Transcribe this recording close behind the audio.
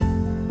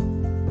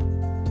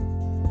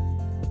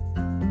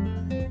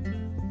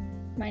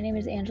my name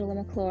is Angela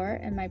McClure,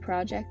 and my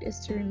project is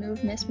to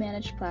remove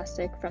mismanaged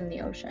plastic from the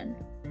ocean.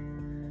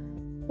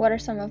 What are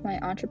some of my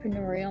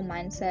entrepreneurial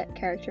mindset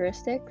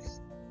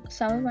characteristics?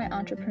 Some of my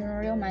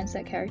entrepreneurial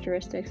mindset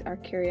characteristics are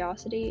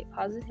curiosity,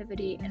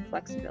 positivity, and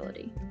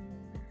flexibility.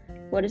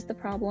 What is the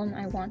problem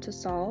I want to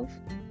solve?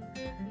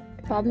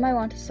 The problem I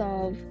want to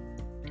solve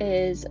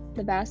is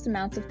the vast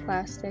amounts of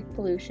plastic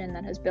pollution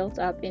that has built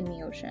up in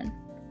the ocean.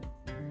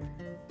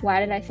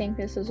 Why did I think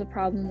this was a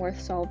problem worth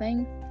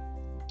solving?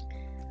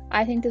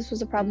 I think this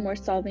was a problem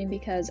worth solving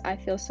because I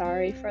feel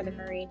sorry for the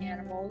marine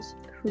animals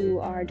who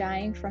are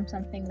dying from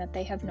something that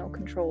they have no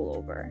control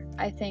over.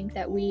 I think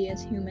that we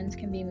as humans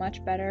can be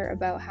much better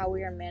about how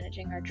we are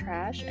managing our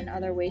trash and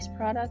other waste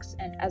products,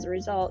 and as a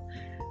result,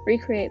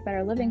 recreate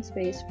better living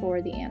space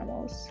for the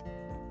animals.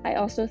 I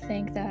also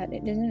think that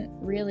it isn't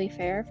really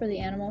fair for the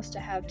animals to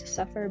have to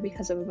suffer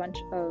because of a bunch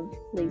of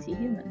lazy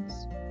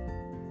humans.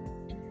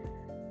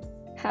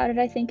 How did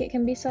I think it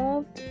can be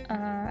solved?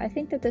 I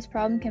think that this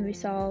problem can be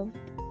solved.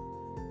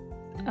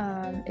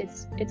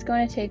 It's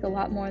going to take a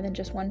lot more than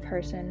just one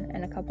person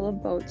and a couple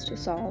of boats to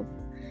solve.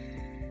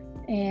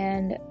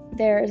 And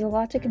there is a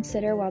lot to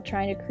consider while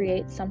trying to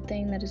create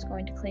something that is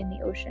going to clean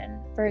the ocean.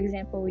 For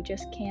example, we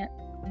just can't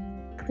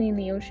clean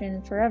the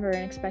ocean forever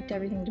and expect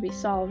everything to be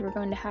solved. We're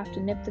going to have to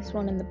nip this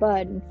one in the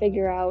bud and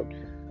figure out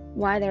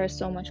why there is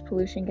so much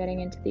pollution getting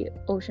into the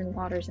ocean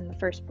waters in the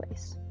first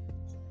place.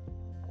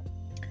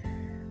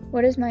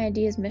 What is my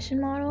idea's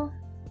mission model?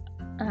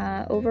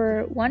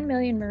 Over 1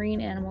 million marine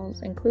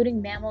animals,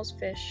 including mammals,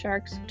 fish,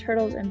 sharks,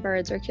 turtles, and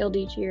birds, are killed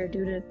each year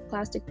due to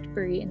plastic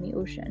debris in the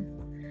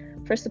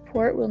ocean. For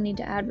support, we'll need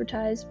to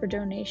advertise for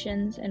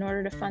donations in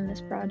order to fund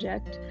this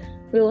project.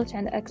 We will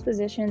attend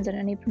expositions and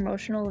any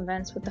promotional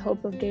events with the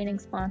hope of gaining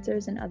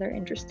sponsors and other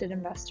interested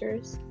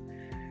investors.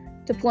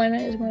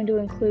 Deployment is going to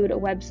include a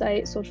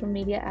website, social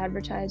media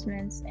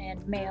advertisements,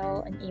 and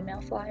mail and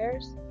email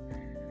flyers.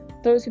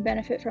 Those who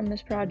benefit from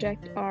this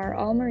project are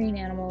all marine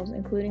animals,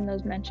 including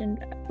those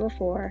mentioned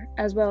before,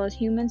 as well as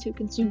humans who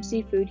consume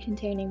seafood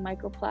containing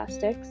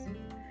microplastics.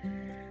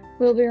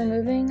 We'll be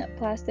removing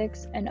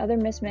plastics and other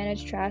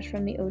mismanaged trash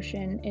from the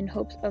ocean in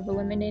hopes of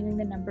eliminating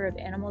the number of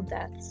animal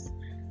deaths.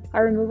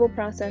 Our removal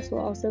process will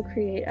also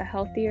create a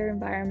healthier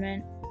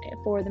environment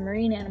for the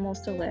marine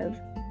animals to live.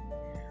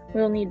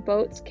 We'll need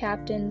boats,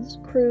 captains,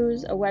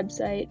 crews, a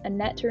website, a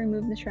net to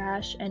remove the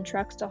trash, and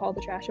trucks to haul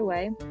the trash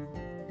away.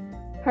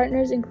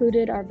 Partners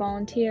included are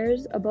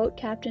volunteers, a boat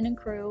captain and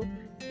crew,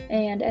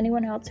 and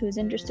anyone else who is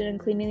interested in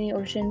cleaning the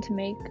ocean to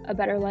make a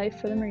better life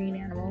for the marine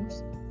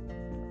animals.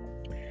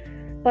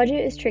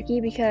 Budget is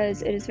tricky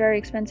because it is very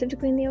expensive to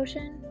clean the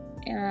ocean.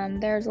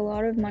 There's a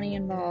lot of money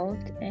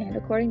involved, and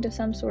according to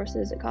some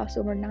sources, it costs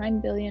over $9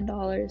 billion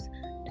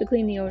to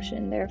clean the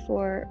ocean.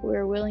 Therefore,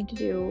 we're willing to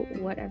do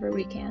whatever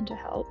we can to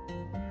help.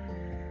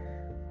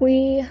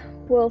 We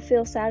will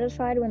feel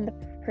satisfied when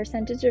the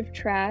percentage of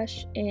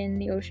trash in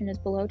the ocean is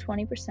below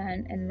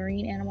 20% and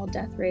marine animal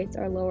death rates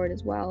are lowered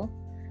as well.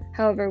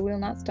 However, we will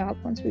not stop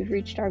once we've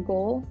reached our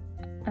goal.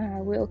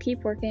 We'll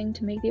keep working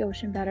to make the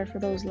ocean better for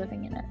those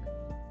living in it.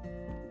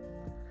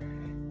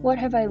 What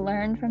have I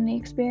learned from the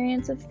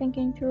experience of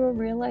thinking through a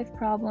real-life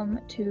problem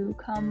to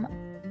come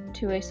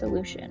to a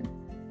solution?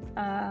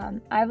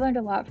 I've learned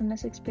a lot from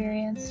this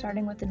experience,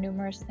 starting with the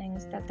numerous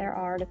things that there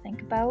are to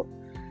think about.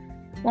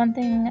 One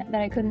thing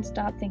that I couldn't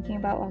stop thinking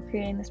about while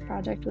creating this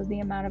project was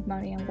the amount of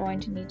money I'm going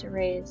to need to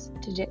raise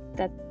to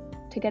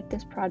get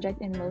this project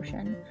in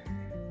motion.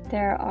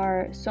 There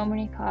are so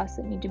many costs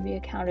that need to be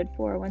accounted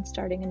for when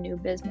starting a new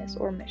business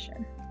or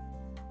mission.